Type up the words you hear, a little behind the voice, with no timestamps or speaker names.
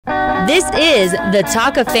This is the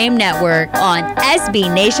Talk of Fame Network on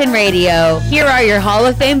SB Nation Radio. Here are your Hall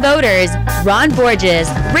of Fame voters, Ron Borges,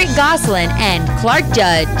 Rick Gosselin, and Clark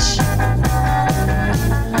Judge.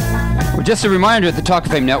 Well, just a reminder that the Talk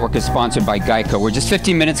of Fame Network is sponsored by Geico, where just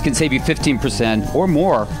 15 minutes can save you 15% or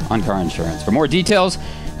more on car insurance. For more details,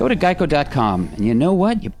 go to geico.com. And you know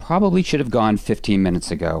what? You probably should have gone 15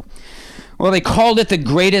 minutes ago. Well, they called it the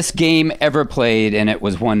greatest game ever played, and it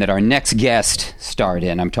was one that our next guest starred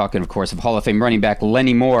in. I'm talking, of course, of Hall of Fame running back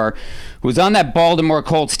Lenny Moore, who was on that Baltimore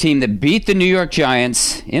Colts team that beat the New York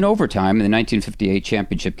Giants in overtime in the 1958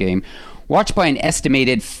 championship game, watched by an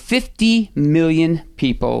estimated 50 million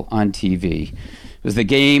people on TV. It was the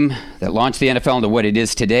game that launched the NFL into what it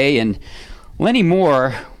is today, and Lenny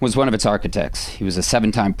Moore was one of its architects. He was a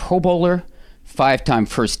 7-time Pro Bowler, 5-time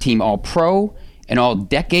first-team All-Pro, an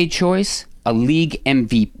All-Decade choice, a league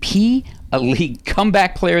MVP, a league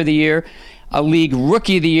comeback player of the year, a league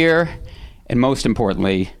rookie of the year, and most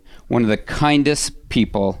importantly, one of the kindest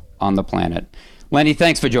people on the planet. Lenny,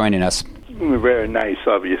 thanks for joining us. Very nice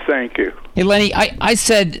of you. Thank you. Hey, Lenny, I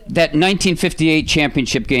said that 1958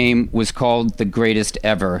 championship game was called the greatest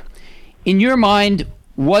ever. In your mind,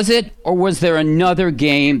 was it, or was there another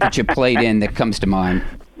game that you played in that comes to mind?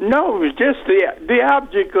 No, it was just the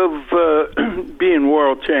object of being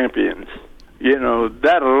world champions. You know,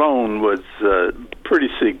 that alone was pretty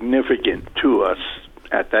significant to us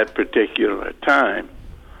at that particular time.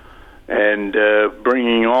 And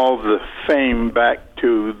bringing all the fame back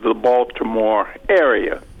to the Baltimore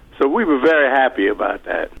area. So we were very happy about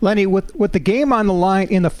that. Lenny, with the game on the line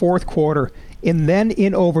in the fourth quarter and then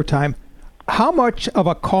in overtime, how much of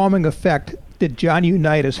a calming effect did Johnny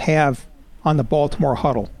Unitas have on the Baltimore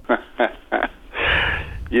huddle?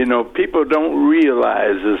 You know, people don't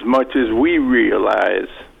realize as much as we realize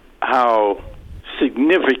how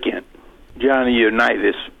significant Johnny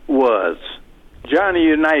Unitas was. Johnny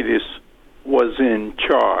Unitas was in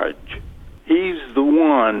charge. He's the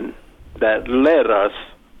one that led us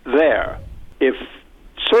there. If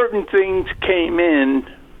certain things came in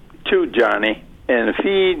to Johnny, and if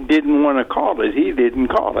he didn't want to call it, he didn't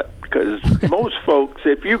call it. Because most folks,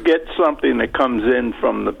 if you get something that comes in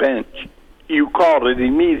from the bench, you call it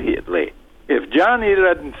immediately. If Johnny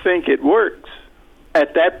doesn't think it works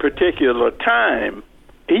at that particular time,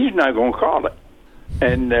 he's not going to call it.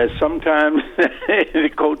 And sometimes the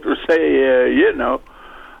coach will say,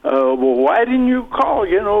 well, why didn't you call,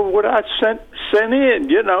 what I sent in?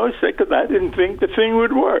 He said, because I didn't think the thing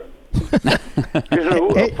would work.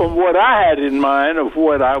 From what I had in mind of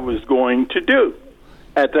what I was going to do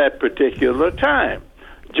at that particular time.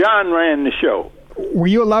 John ran the show. Were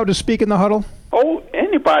you allowed to speak in the huddle? Oh,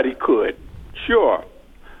 anybody could, sure.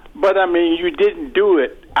 But, you didn't do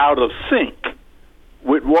it out of sync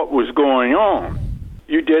with what was going on.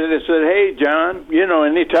 You did it and said, hey, John,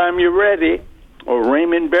 anytime you're ready. Or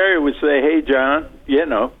Raymond Berry would say, hey, John,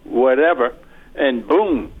 whatever. And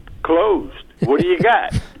boom, closed. What do you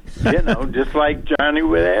got? Just like Johnny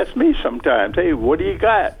would ask me sometimes, hey, what do you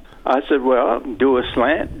got? I said, well, do a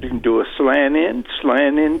slant. You can do a slant in,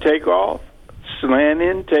 take off, slant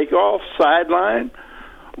in, take off, sideline,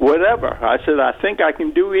 whatever. I said, I think I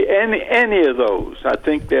can do any of those. I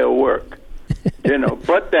think they'll work.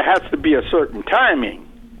 But there has to be a certain timing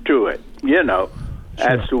to it, sure,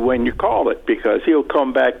 as to when you call it, because he'll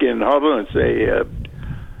come back in the huddle and say,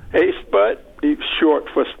 hey, Spud. He's short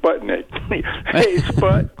for Sputnik. Hey,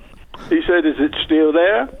 Spud. He said, is it still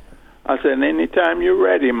there? I said, anytime you're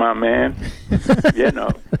ready, my man.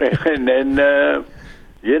 And then,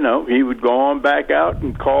 he would go on back out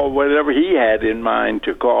and call whatever he had in mind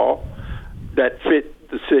to call that fit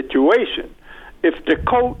the situation. If the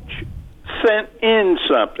coach sent in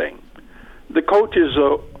something, the coaches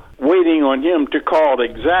are waiting on him to call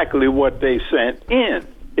exactly what they sent in.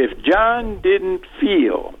 If John didn't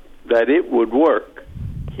feel that it would work,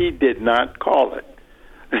 he did not call it.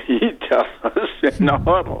 He'd tell us in the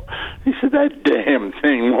huddle. He said, that damn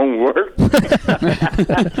thing won't work.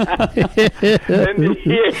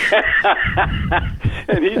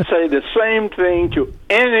 and he'd say the same thing to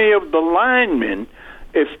any of the linemen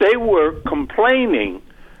if they were complaining,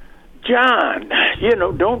 John,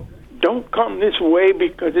 don't come this way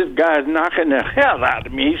because this guy's knocking the hell out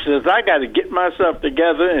of me. He says, I got to get myself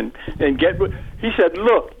together and get... He said,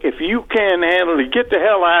 look, if you can't handle it, get the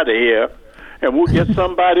hell out of here, and we'll get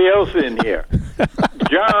somebody else in here.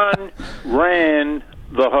 John ran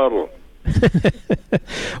the huddle.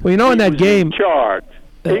 Well, in that game... He was in charge.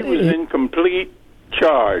 He was in complete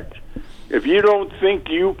charge. If you don't think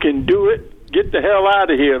you can do it, get the hell out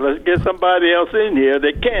of here. Let's get somebody else in here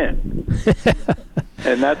that can.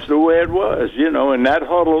 And that's the way it was, and that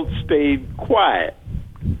huddle stayed quiet,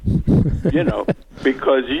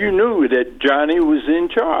 because you knew that Johnny was in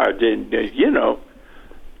charge. And,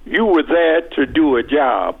 you were there to do a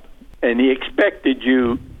job, and he expected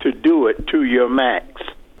you to do it to your max.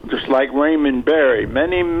 Just like Raymond Berry,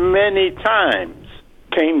 many, many times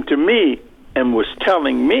came to me and was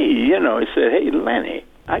telling me, he said, "Hey, Lenny,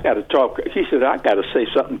 I got to talk." He said, "I got to say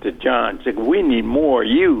something to John." He said, "We need more of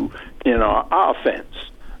you in our offense."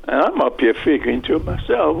 And I'm up here figuring to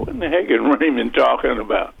myself, what in the heck is Raymond talking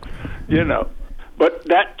about? But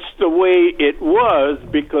that's the way it was,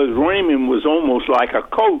 because Raymond was almost like a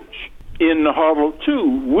coach in the huddle,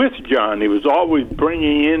 too, with John. He was always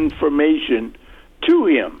bringing information to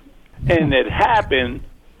him. And it happened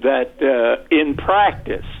that in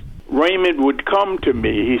practice, Raymond would come to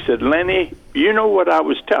me. He said, "Lenny, you know what I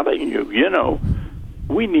was telling you?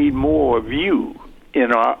 We need more of you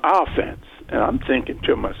in our offense." And I'm thinking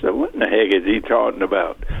to myself, what in the heck is he talking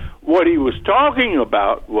about? What he was talking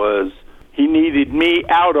about was he needed me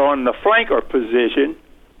out on the flanker position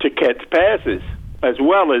to catch passes, as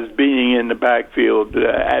well as being in the backfield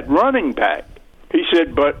at running back. He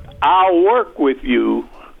said, "But I'll work with you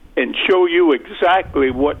and show you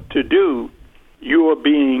exactly what to do. You are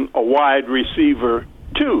being a wide receiver,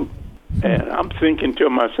 too." And I'm thinking to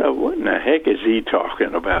myself, what in the heck is he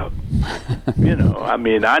talking about?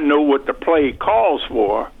 I know what the play calls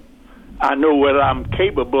for. I know what I'm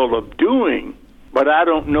capable of doing, but I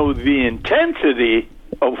don't know the intensity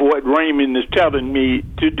of what Raymond is telling me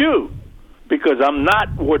to do, because I'm not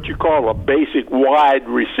what you call a basic wide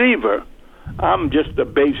receiver. I'm just a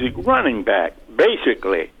basic running back,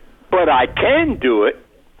 basically. But I can do it,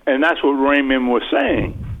 and that's what Raymond was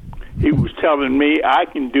saying. He was telling me I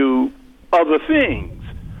can do other things,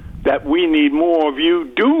 that we need more of you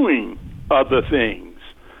doing other things.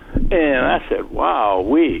 And I said,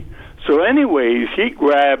 wow-wee. So anyways, he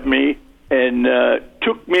grabbed me and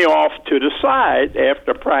took me off to the side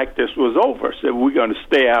after practice was over. Said, "We're going to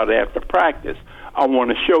stay out after practice. I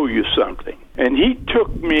want to show you something." And he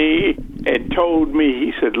took me and told me,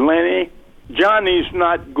 he said, "Lenny, Johnny's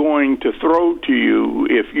not going to throw to you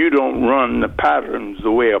if you don't run the patterns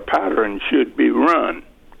the way a pattern should be run."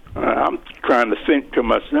 I'm trying to think to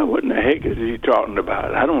myself, what in the heck is he talking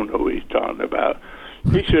about? I don't know what he's talking about.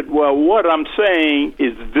 He said, "Well, what I'm saying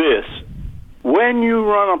is this. When you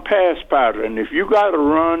run a pass pattern, if you got to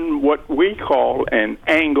run what we call an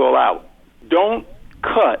angle out, don't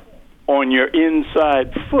cut on your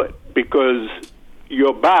inside foot, because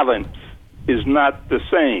your balance is not the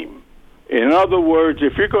same. In other words,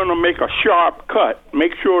 if you're going to make a sharp cut,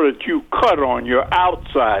 make sure that you cut on your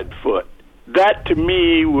outside foot." That to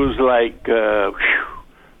me was like,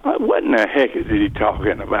 what in the heck is he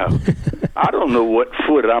talking about? I don't know what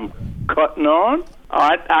foot I'm cutting on.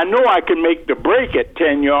 I know I can make the break at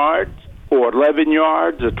 10 yards or 11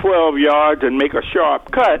 yards or 12 yards and make a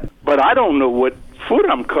sharp cut, but I don't know what foot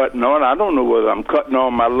I'm cutting on. I don't know whether I'm cutting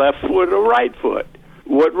on my left foot or right foot.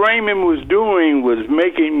 What Raymond was doing was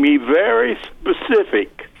making me very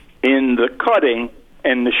specific in the cutting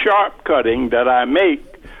and the sharp cutting that I make,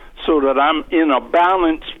 so that I'm in a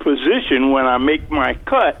balanced position when I make my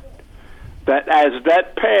cut, that as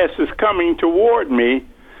that pass is coming toward me,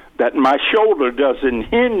 that my shoulder doesn't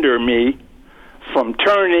hinder me from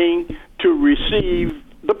turning to receive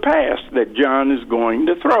the pass that John is going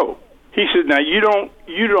to throw. He said, "Now you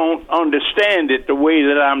don't understand it the way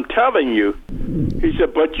that I'm telling you." He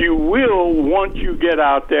said, "But you will once you get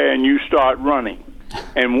out there and you start running."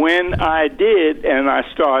 And when I did and I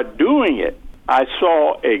started doing it, I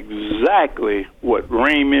saw exactly what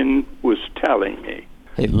Raymond was telling me.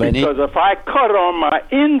 Hey, Lenny. Because if I cut on my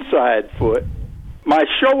inside foot, my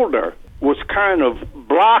shoulder was kind of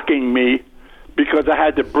blocking me, because I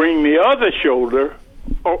had to bring the other shoulder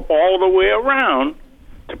all the way around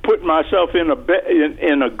to put myself in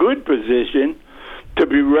a good position to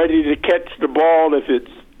be ready to catch the ball if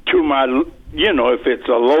it's to my, if it's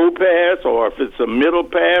a low pass or if it's a middle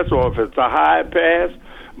pass or if it's a high pass.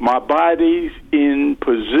 My body's in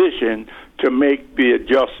position to make the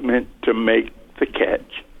adjustment to make the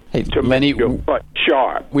catch. Hey, to Lenny, make your butt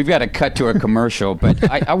sharp. We've got to cut to a commercial, but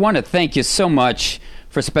I want to thank you so much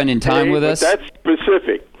for spending time with us. That's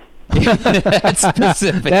specific. That's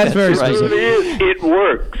specific. That's very right. specific. It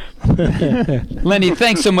works. Lenny,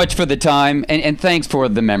 thanks so much for the time, and thanks for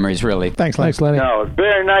the memories, really. Thanks, Lenny. No,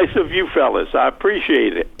 very nice of you fellas. I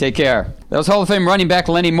appreciate it. Take care. That was Hall of Fame running back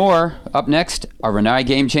Lenny Moore. Up next, our Renai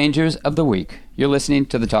Game Changers of the Week. You're listening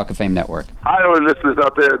to the Talk of Fame Network. Hi, all listeners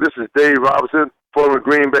out there. This is Dave Robinson, former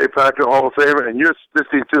Green Bay Packer Hall of Famer, and you're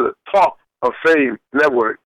listening to the Talk of Fame Network.